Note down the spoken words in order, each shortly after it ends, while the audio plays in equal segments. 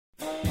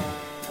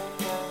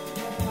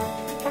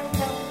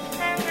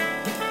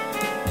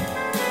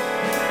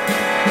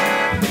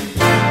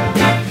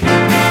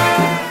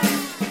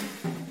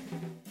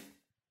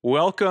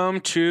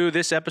Welcome to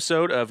this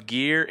episode of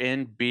Gear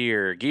and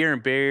Beer. Gear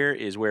and Beer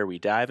is where we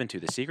dive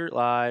into the secret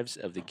lives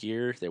of the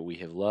gear that we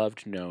have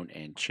loved, known,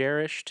 and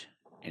cherished,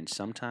 and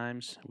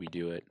sometimes we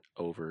do it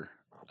over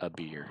a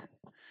beer.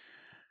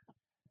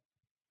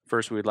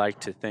 First, we'd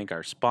like to thank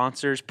our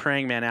sponsors,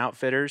 Praying Man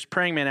Outfitters.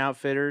 Praying Man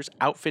Outfitters,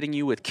 outfitting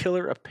you with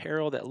killer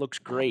apparel that looks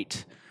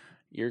great.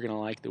 You're going to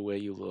like the way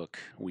you look.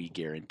 We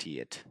guarantee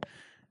it.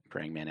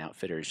 Praying Man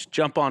Outfitters.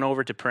 Jump on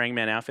over to Praying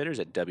Man Outfitters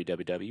at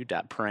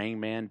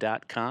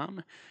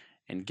www.prayingman.com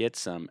and get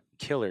some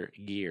killer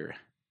gear.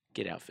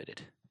 Get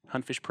outfitted.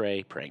 Huntfish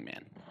Prey, Praying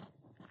Man.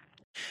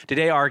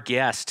 Today our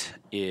guest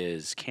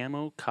is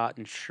Camo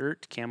Cotton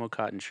Shirt. Camo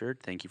Cotton Shirt,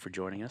 thank you for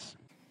joining us.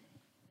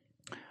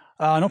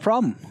 No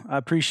problem. I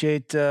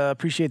appreciate the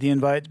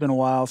invite. It's been a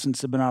while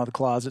since I've been out of the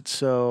closet,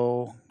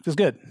 so it feels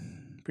good.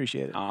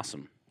 Appreciate it.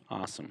 Awesome.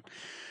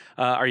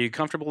 Are you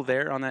comfortable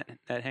there on that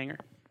hanger?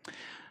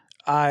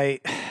 I'm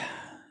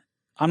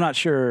not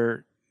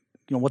sure,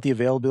 what the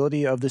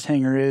availability of this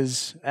hanger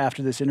is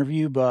after this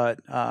interview, but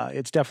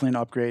it's definitely an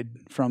upgrade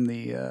from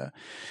the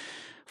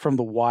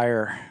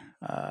wire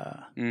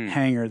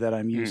hanger that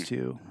I'm used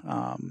to.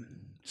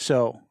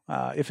 So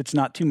if it's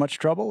not too much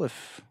trouble,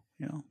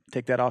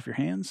 take that off your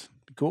hands,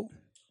 be cool.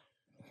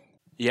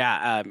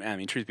 Yeah,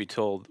 truth be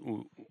told,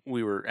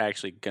 we were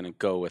actually going to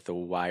go with a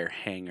wire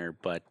hanger,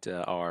 but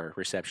our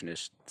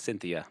receptionist,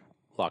 Cynthia,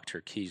 locked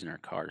her keys in her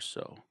car,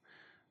 so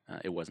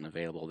it wasn't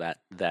available. That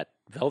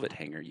velvet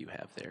hanger you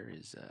have there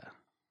is,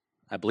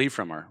 I believe,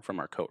 from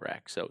our coat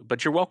rack. So,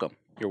 but you're welcome.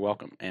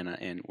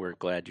 And we're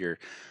glad you're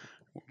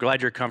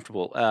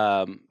comfortable.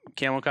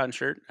 Camo Cotton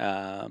Shirt.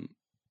 I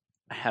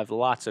have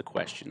lots of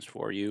questions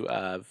for you.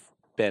 I've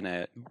been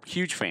a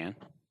huge fan,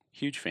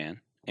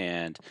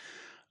 and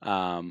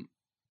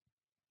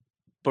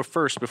but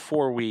first,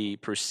 before we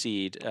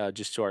proceed,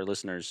 just to our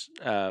listeners,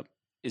 am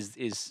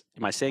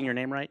I saying your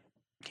name right?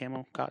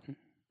 Camo Cotton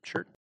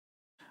Shirt.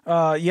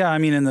 Yeah,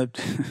 in the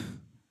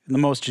in the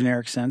most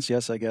generic sense,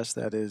 yes, I guess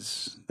that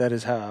is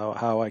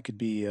how I could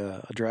be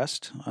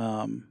addressed.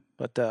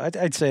 But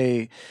I'd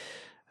say,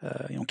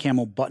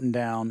 camo button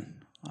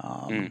down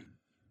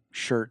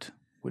shirt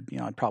would,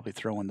 I'd probably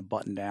throw in the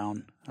button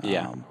down.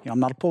 Yeah. I'm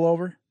not a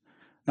pullover,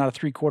 not a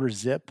 3/4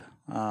 zip.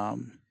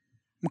 I'm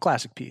a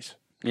classic piece.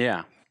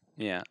 Yeah.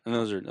 And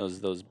those are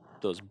those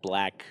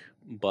black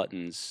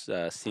buttons,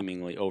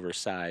 seemingly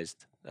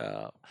oversized,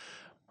 but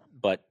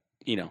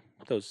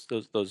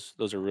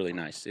those are really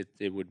nice.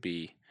 It would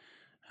be,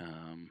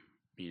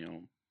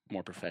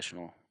 more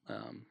professional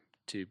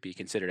to be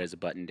considered as a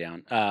button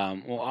down.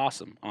 Well,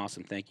 awesome.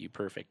 Thank you.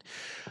 Perfect.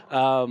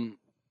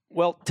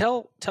 Well,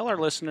 tell our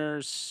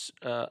listeners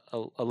a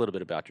little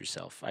bit about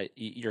yourself.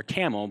 You're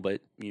camo,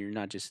 but you're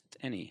not just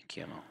any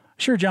camo.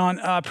 Sure, John.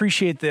 I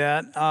appreciate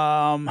that.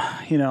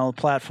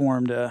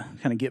 Platform to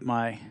kind of get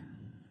my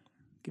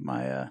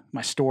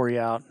story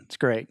out. It's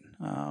great.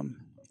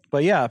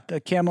 But yeah, a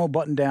camo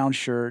button-down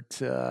shirt.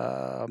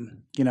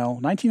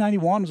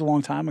 1991 was a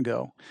long time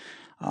ago.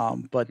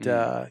 But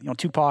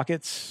 2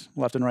 pockets,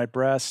 left and right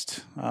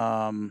breast,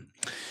 a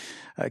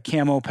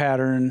camo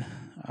pattern.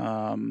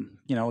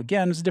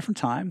 Again, it's a different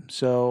time,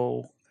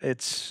 so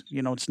it's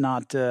it's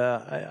not.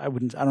 I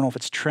don't know if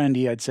it's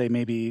trendy. I'd say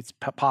maybe it's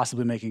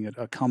possibly making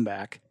a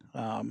comeback.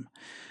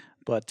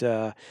 But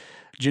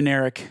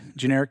generic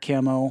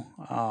camo.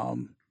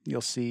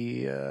 You'll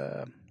see.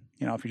 If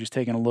you're just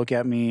taking a look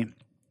at me,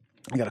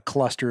 I got a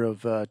cluster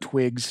of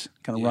twigs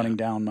kind of running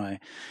down my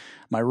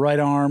right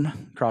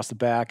arm, across the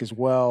back as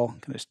well.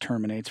 Kind of just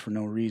terminates for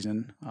no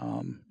reason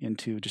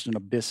into just an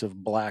abyss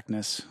of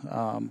blackness,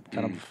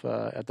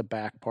 at the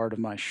back part of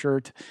my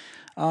shirt.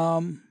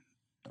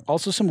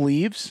 Also some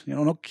leaves.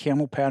 No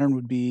camel pattern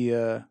would be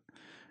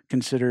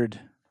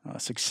considered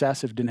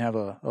success if it didn't have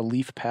a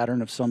leaf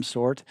pattern of some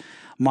sort.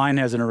 Mine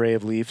has an array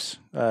of leaves,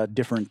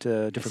 different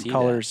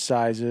colors,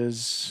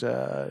 sizes,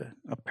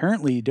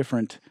 apparently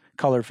different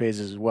color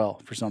phases as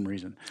well for some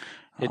reason.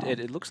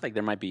 It looks like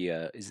there might be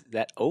is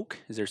that oak?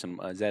 Is there some?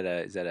 Is that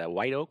a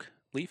white oak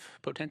leaf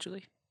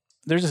potentially?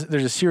 There's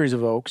a series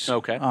of oaks.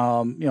 Okay.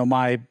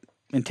 My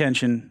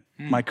intention,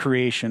 my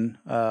creation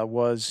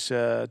was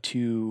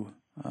to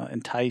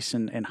entice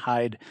and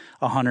hide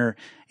a hunter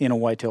in a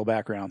whitetail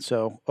background.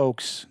 So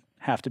oaks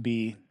have to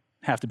be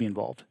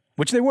involved,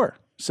 which they were.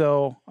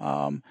 So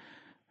I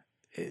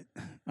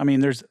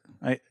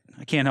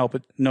can't help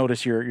but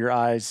notice your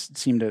eyes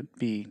seem to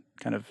be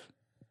kind of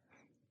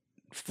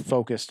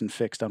focused and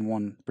fixed on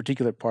one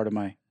particular part of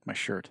my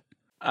shirt.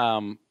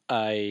 I'm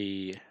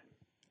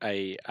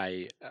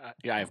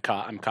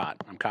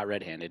caught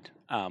red-handed.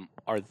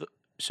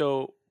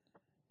 So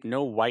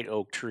no white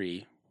oak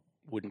tree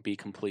wouldn't be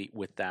complete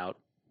without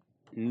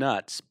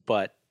nuts,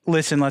 but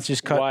listen, let's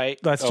just cut right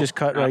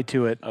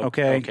to it.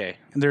 Okay. Okay.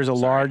 There's a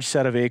large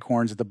set of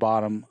acorns at the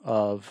bottom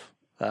of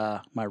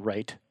my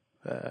right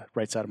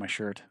side of my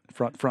shirt,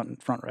 front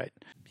right.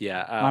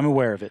 Yeah, I'm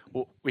aware of it.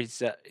 Well,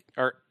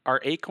 are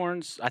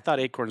acorns? I thought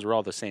acorns were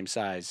all the same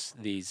size.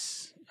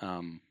 These.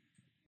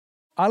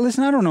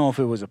 Listen, I don't know if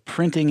it was a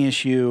printing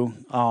issue,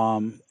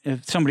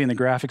 if somebody in the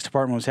graphics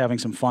department was having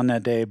some fun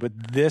that day, but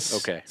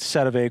this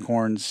set of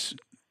acorns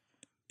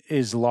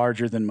is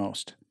larger than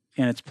most,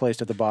 and it's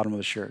placed at the bottom of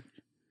the shirt,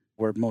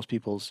 where most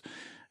people's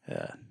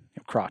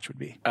crotch would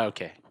be.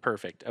 Okay,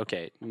 perfect.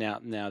 Okay, now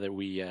that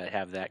we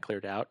have that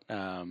cleared out,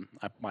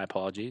 my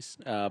apologies.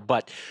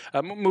 But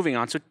moving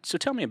on. So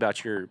tell me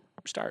about your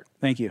start.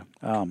 Thank you.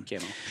 Camo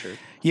shirt.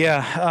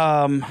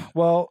 Yeah.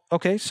 Well,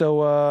 okay.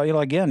 So,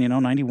 again,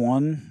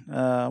 91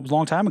 was a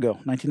long time ago.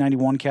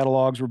 1991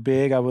 catalogs were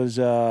big. I was,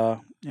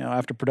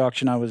 after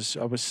production, I was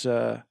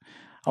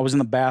in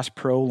the Bass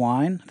Pro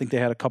line. I think they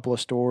had a couple of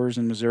stores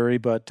in Missouri,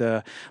 but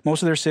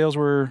most of their sales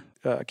were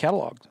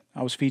cataloged.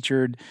 I was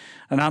featured.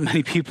 Not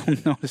many people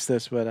noticed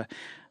this, but I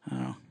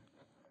don't know.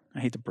 I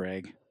hate to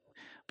brag.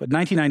 But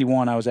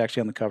 1991, I was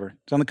actually on the cover.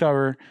 It's on the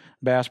cover,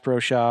 Bass Pro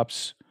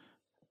Shops.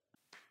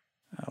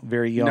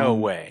 Very young. No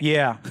way.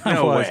 Yeah,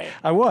 no way.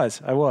 I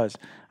was.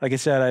 Like I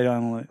said, I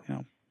don't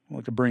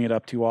like to bring it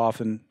up too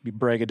often, be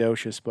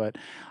braggadocious. But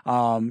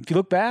if you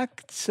look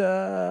back, it's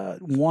a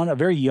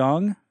very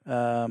young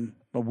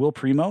Will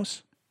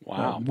Primos.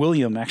 Wow.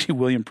 William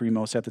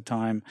Primos at the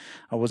time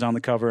was on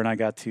the cover, and I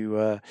got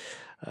to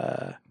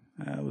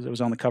I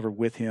was on the cover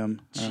with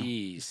him.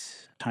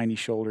 Jeez. Tiny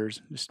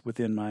shoulders, just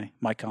within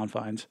my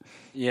confines.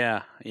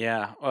 Yeah.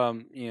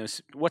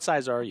 What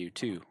size are you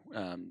too?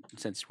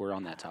 Since we're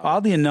on that topic.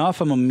 Oddly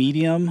enough, I'm a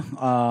medium.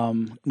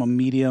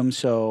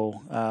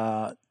 So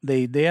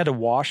they had to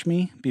wash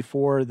me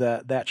before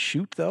that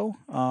shoot though,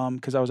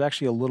 because I was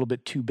actually a little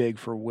bit too big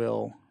for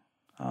Will.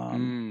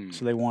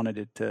 So they wanted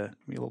it to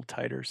be a little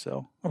tighter.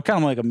 So I'm kind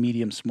of like a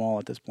medium small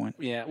at this point.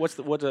 Yeah. What's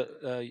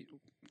a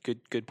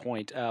good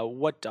point?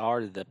 What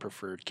are the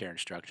preferred care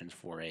instructions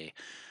for a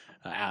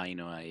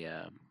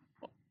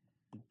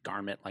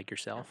garment like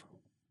yourself?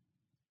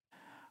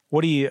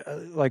 What do you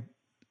like?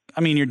 I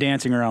mean, you're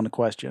dancing around the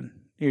question.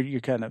 You're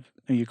kind of,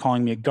 are you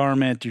calling me a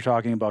garment? You're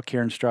talking about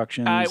care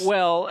instructions. It's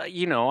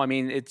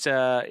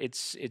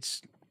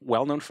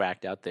well-known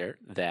fact out there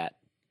that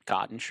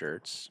cotton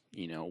shirts,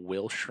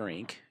 will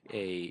shrink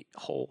a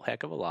whole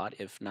heck of a lot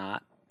if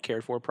not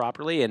cared for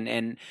properly.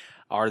 And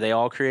are they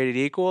all created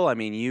equal? I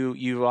mean,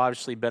 you've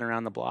obviously been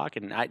around the block,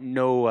 and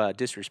no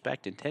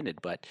disrespect intended,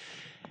 but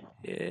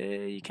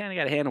you kind of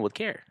got to handle with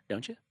care,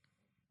 don't you?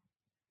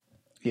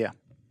 Yeah.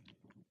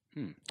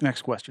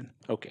 Next question.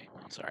 Okay,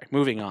 sorry.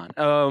 Moving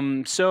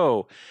on.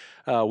 So,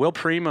 Will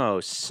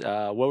Primos,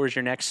 what was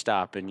your next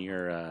stop in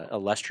your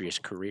illustrious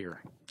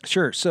career?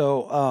 Sure.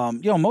 So,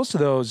 most of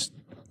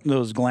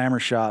those glamour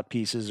shot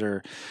pieces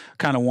are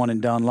kind of one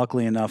and done.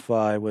 Luckily enough,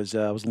 I was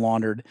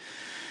laundered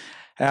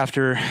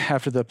after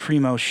the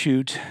Primo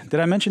shoot. Did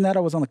I mention that I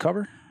was on the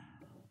cover?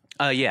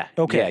 Yeah.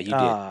 Okay.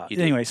 Yeah, you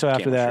did. Anyway, so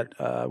after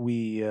that,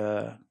 we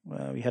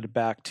headed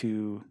back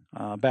to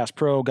Bass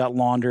Pro, got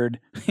laundered.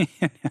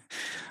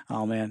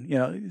 Oh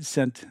man,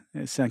 scent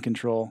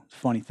control.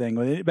 Funny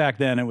thing. Back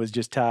then, it was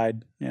just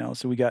Tide.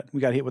 So we got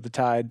hit with the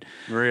Tide.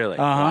 Really?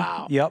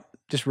 Wow. Yep.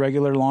 Just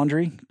regular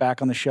laundry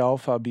back on the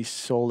shelf. I'll be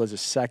sold as a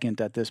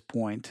second at this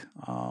point,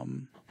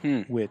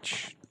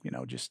 which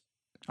just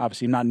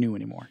obviously not new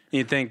anymore.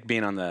 You'd think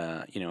being on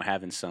the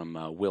having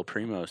some Will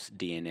Primos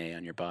DNA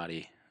on your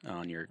body.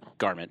 On your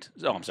garment.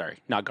 Oh, I'm sorry,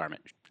 not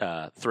garment.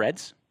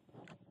 Threads.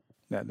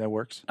 That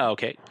works. Oh,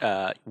 okay.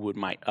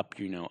 Might up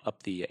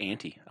the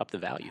ante, up the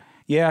value.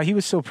 Yeah, he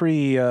was still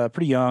pretty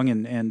young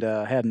and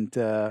hadn't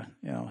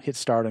hit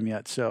stardom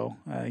yet. So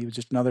he was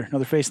just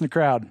another face in the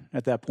crowd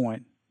at that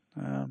point.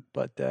 So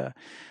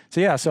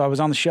I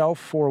was on the shelf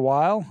for a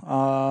while.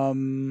 I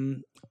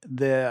knew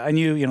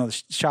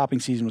the shopping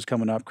season was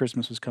coming up.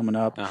 Christmas was coming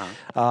up.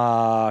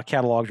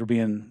 Catalogs were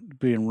being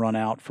run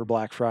out for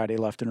Black Friday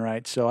left and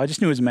right. So I just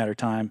knew it was a matter of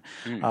time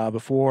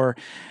before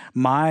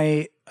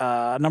my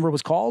number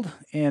was called.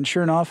 And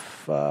sure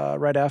enough,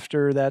 right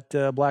after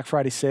that Black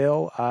Friday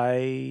sale,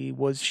 I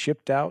was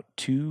shipped out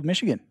to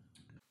Michigan.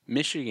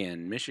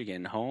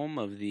 Michigan, home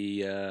of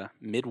the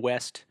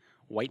Midwest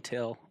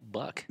whitetail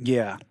buck.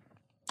 Yeah.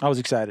 I was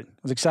excited. I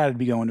was excited to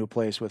be going to a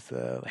place with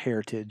a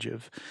heritage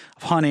of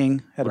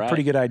hunting. Had a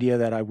pretty good idea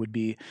that I'd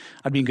be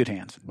in good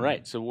hands.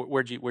 Right. So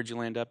where'd you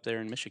land up there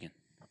in Michigan?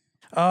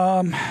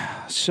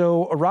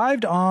 So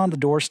arrived on the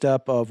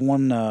doorstep of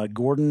one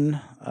Gordon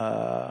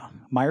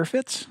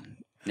Meyerfitz.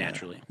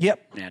 Naturally.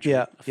 Yep.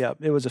 Naturally. Yeah.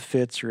 It was a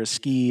Fitz or a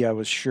Ski, I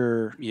was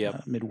sure.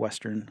 Yep.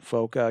 Midwestern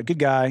folk. Good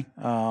guy.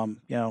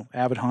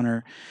 Avid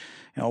hunter.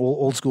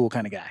 Old school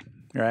kind of guy.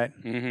 Right.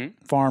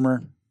 Mm-hmm.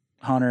 Farmer,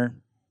 hunter,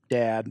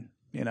 dad.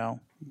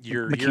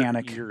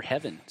 Mechanic. Your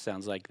heaven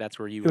sounds like that's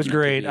where you. It was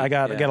great. I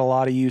got a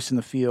lot of use in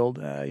the field.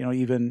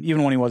 Even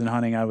when he wasn't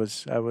hunting, I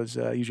was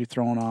usually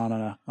thrown on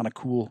a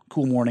cool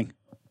morning.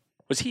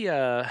 Was he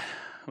a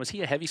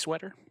heavy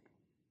sweater?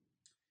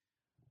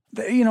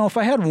 If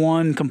I had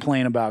one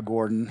complaint about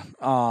Gordon,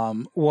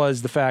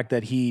 was the fact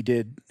that he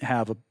did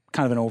have a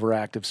kind of an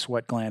overactive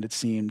sweat gland, it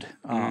seemed.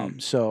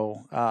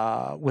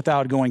 So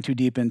without going too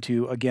deep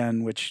into,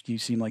 again, which you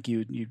seem like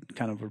you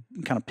kind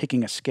of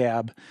picking a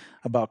scab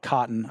about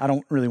cotton. I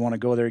don't really want to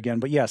go there again,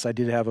 but yes, I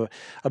did have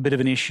a bit of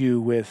an issue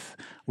with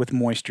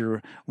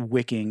moisture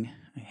wicking.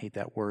 I hate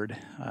that word.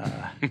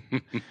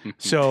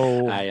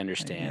 So I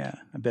understand. Yeah,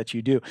 I bet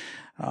you do.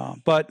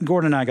 But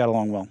Gordon and I got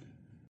along well.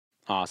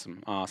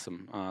 Awesome. Well,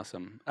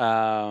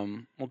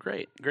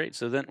 great.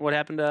 So then, what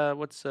happened?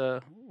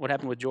 What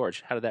happened with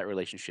George? How did that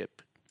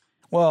relationship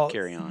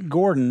carry on?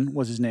 Gordon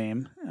was his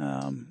name,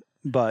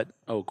 but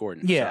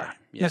Gordon. yeah, Sorry.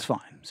 that's fine.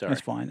 Sorry.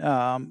 That's fine.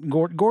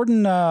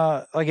 Gordon,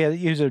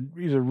 he was a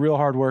real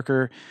hard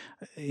worker.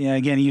 Yeah,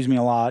 again, he used me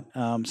a lot.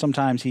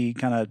 Sometimes he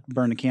kind of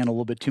burned the candle a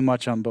little bit too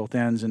much on both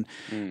ends, and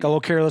got a little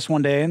careless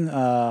one day. And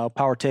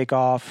power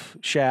takeoff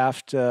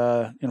shaft in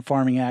a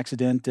farming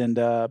accident, and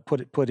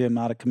put him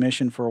out of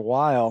commission for a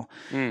while.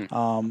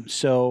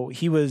 So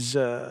he was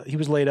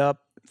laid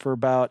up for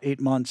about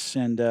 8 months,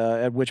 and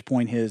at which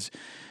point his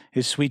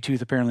sweet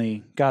tooth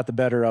apparently got the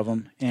better of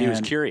him. And he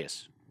was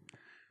curious.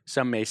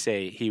 Some may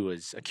say he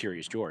was a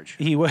curious George.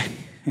 He was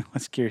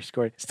curious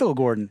Gordon. Still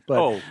Gordon.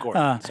 But,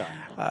 Gordon.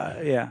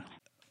 Sorry. Yeah.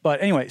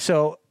 But anyway,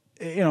 so,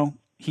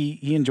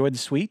 he enjoyed the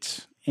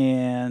sweets.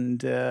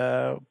 And,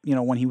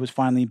 when he was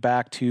finally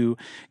back to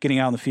getting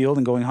out in the field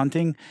and going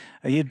hunting,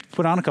 he had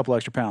put on a couple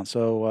extra pounds.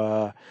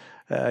 So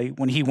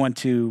when he went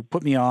to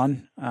put me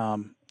on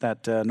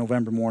that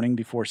November morning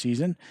before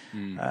season,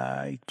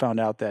 he found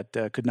out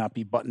that could not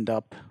be buttoned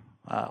up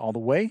all the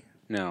way.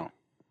 No.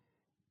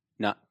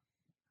 Not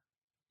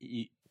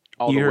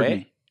all You the heard way?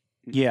 me.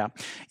 Yeah.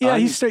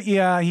 He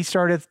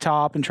started at the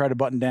top and tried to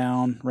button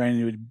down, ran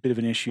into a bit of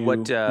an issue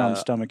around the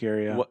stomach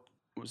area. What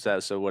was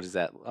that? So what is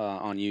that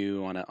on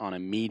you on a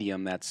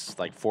medium? That's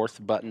like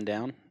fourth button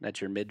down.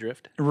 That's your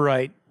midriff.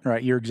 Right.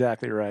 You're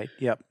exactly right.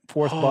 Yep.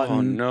 Fourth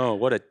button. Oh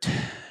no!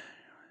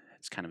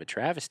 It's kind of a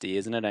travesty,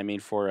 isn't it? I mean,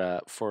 for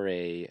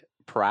a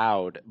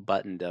proud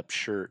buttoned up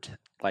shirt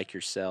like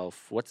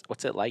yourself,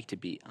 what's it like to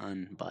be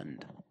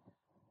unbuttoned?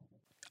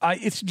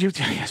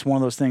 It's one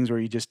of those things where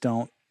you just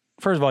don't.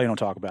 First of all, you don't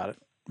talk about it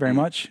very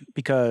much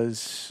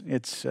because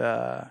it's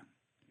very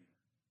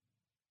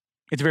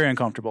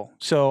uncomfortable.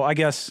 So I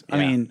guess I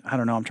mean I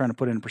don't know. I'm trying to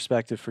put it in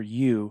perspective for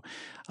you.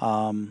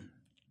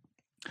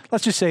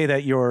 Let's just say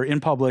that you're in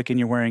public and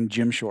you're wearing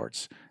gym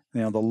shorts.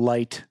 The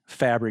light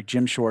fabric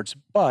gym shorts,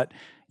 but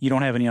you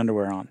don't have any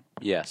underwear on.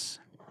 Yes,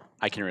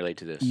 I can relate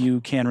to this. You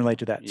can relate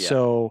to that. Yeah.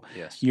 So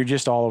yes. You're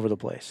just all over the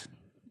place.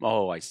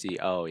 Oh, I see.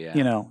 Oh,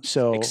 yeah.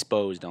 So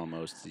exposed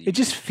almost. It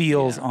just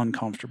feels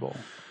uncomfortable.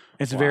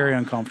 It's very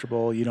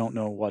uncomfortable. You don't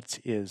know what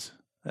is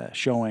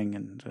showing,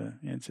 and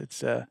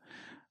it's a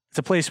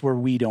place where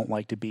we don't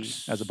like to be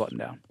as a button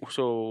down.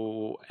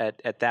 So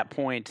at that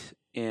point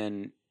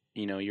in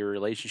your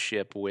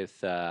relationship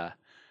with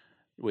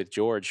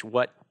George,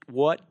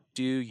 what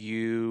do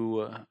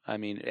you? I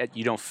mean,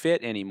 you don't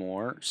fit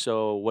anymore.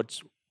 So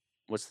what's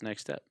the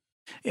next step?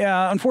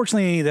 Yeah,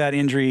 unfortunately, that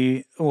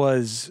injury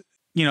was.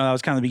 That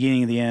was kind of the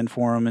beginning of the end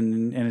for him,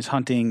 and his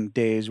hunting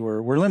days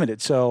were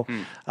limited. So,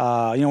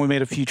 we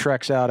made a few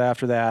treks out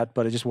after that,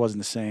 but it just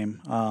wasn't the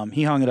same.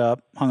 He hung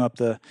up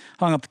the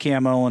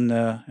camo and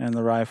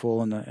the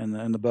rifle and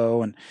the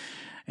bow,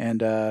 and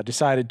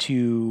decided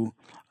to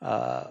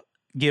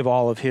give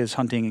all of his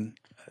hunting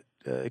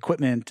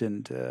equipment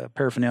and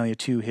paraphernalia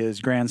to his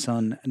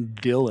grandson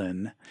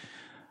Dylan.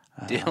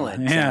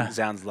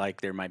 Sounds like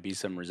there might be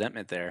some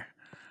resentment there.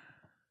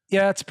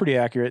 Yeah, it's pretty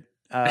accurate.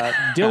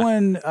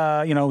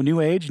 Dylan,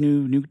 new age,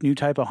 new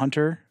type of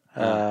hunter.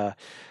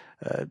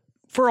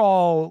 For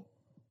all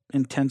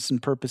intents and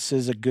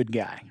purposes, a good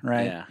guy,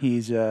 right? Yeah.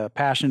 He's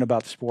passionate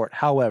about the sport.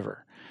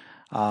 However,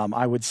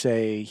 I would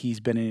say he's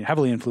been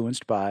heavily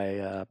influenced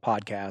by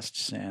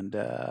podcasts and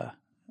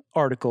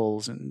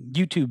articles and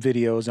YouTube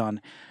videos on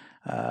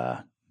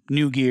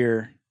new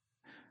gear.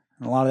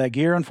 And a lot of that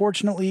gear,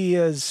 unfortunately,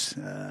 is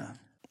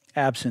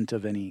absent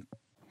of any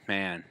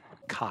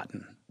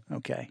cotton.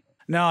 Okay.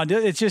 No,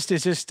 it's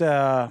just.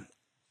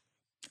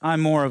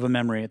 I'm more of a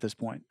memory at this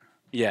point.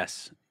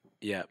 Yes.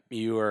 Yeah.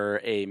 You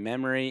are a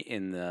memory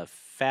in the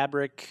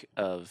fabric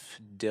of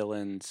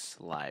Dylan's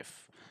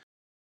life.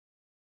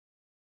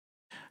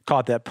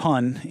 Caught that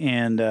pun,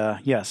 and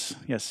yes,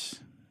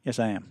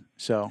 I am.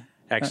 So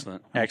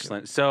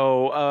excellent.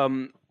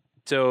 So,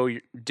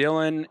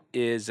 Dylan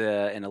is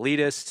an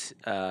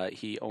elitist.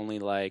 He only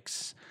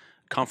likes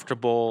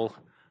comfortable,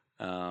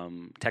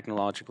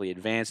 technologically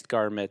advanced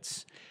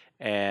garments.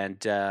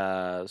 And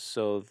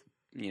so,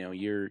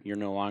 you're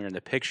no longer in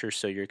the picture.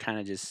 So you're kind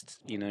of just,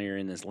 you're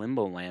in this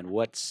limbo land.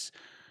 What's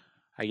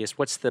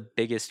the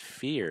biggest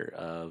fear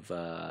of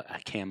a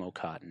camo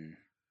cotton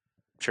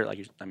shirt?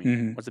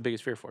 What's the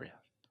biggest fear for you?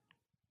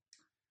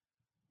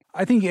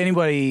 I think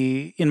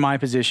anybody in my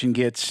position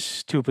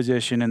gets to a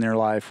position in their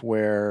life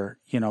where,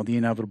 the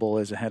inevitable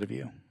is ahead of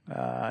you.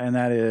 And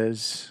that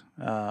is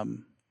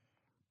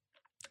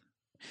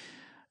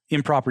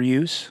improper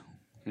use.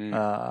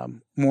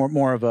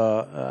 More of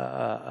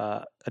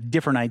a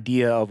different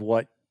idea of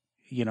what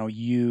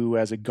you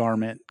as a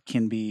garment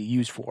can be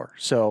used for.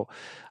 So,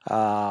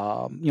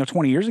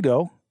 20 years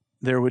ago,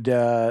 there would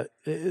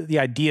the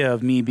idea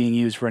of me being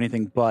used for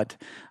anything but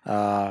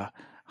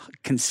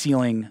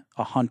concealing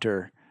a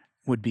hunter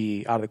would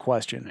be out of the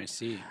question. I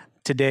see.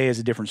 Today is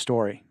a different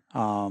story.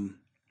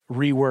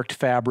 Reworked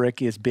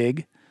fabric is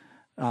big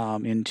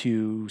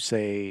into,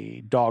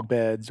 say, dog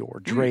beds or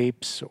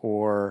drapes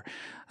or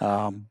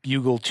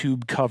bugle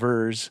tube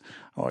covers,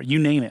 or you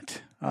name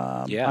it.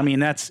 Yeah. I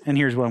mean,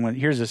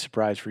 here's a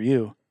surprise for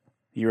you.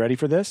 You ready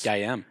for this? I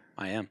am.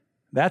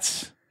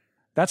 That's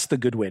the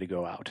good way to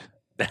go out.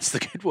 That's the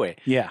good way.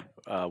 Yeah.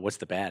 What's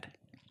the bad?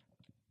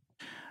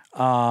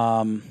 You're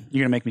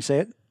gonna make me say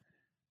it?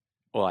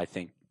 Well, I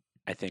think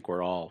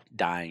we're all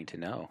dying to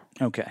know.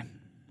 Okay.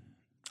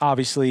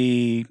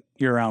 Obviously,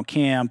 you're around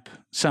camp.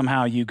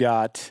 Somehow you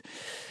got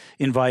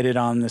invited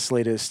on this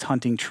latest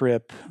hunting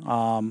trip.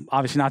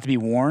 Obviously, not to be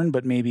worn,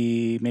 but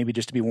maybe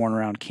just to be worn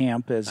around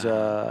camp as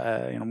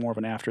more of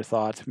an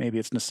afterthought. Maybe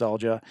it's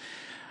nostalgia.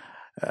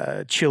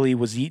 Chili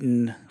was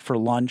eaten for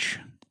lunch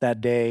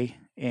that day,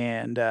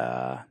 and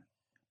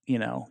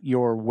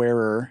your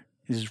wearer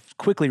is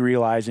quickly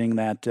realizing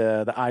that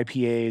the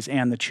IPAs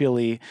and the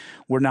chili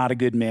were not a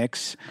good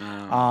mix.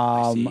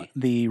 I see.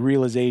 The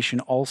realization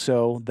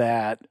also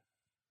that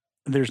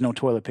there's no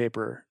toilet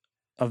paper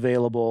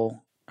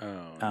available.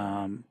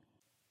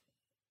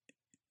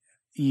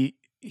 You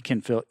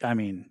can feel. I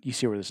mean, you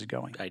see where this is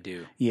going. I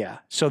do. Yeah.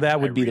 So that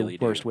would be really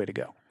the worst do. way to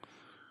go.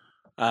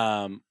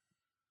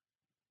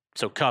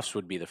 So cuffs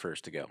would be the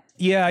first to go.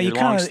 Yeah, Your you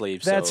kind long of.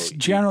 sleeve, That's so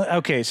generally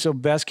okay. So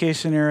best case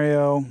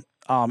scenario,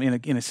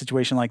 in a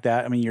situation like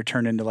that, I mean, you're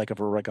turned into like a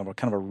kind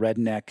of a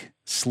redneck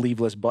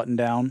sleeveless button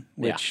down,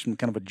 which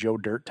kind of a Joe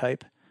Dirt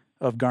type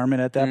of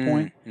garment at that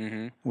point.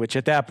 Mm-hmm. Which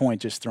at that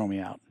point, just throw me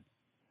out.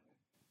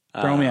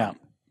 Throw me out.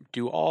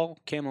 Do all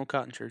camo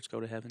cotton shirts go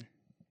to heaven?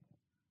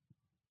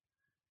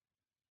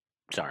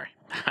 Sorry,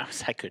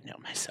 I couldn't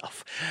help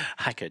myself.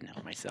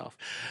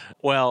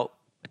 Well,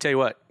 I tell you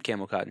what,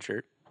 camo cotton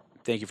shirt.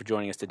 Thank you for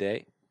joining us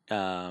today.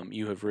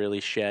 You have really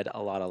shed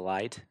a lot of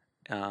light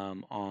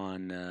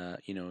on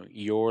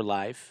your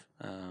life,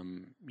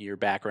 your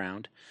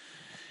background,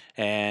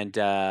 and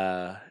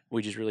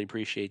we just really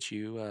appreciate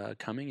you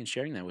coming and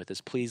sharing that with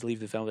us. Please leave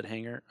the velvet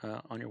hanger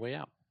on your way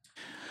out.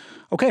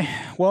 Okay.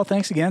 Well,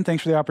 thanks again.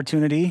 Thanks for the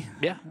opportunity.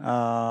 Yeah.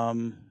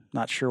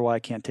 Not sure why I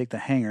can't take the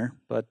hanger,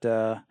 but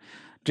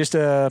just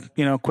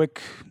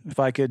quick, if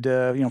I could,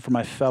 for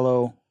my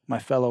fellow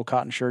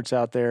cotton shirts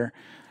out there.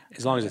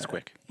 As long as it's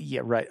quick.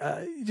 Yeah, right.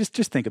 Just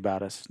think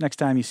about us. Next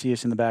time you see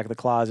us in the back of the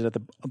closet at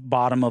the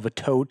bottom of a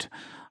tote,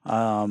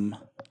 of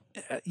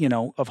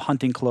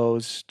hunting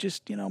clothes,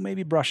 just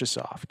maybe brush us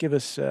off. Give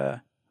us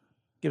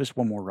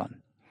one more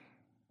run.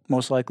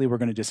 Most likely we're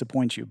going to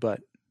disappoint you,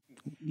 but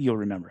you'll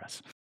remember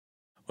us.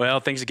 Well,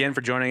 thanks again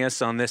for joining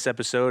us on this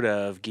episode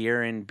of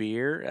Gear and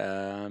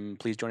Beer.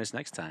 Please join us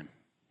next time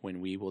when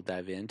we will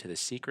dive into the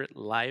secret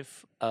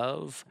life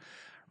of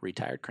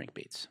retired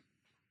crankbaits.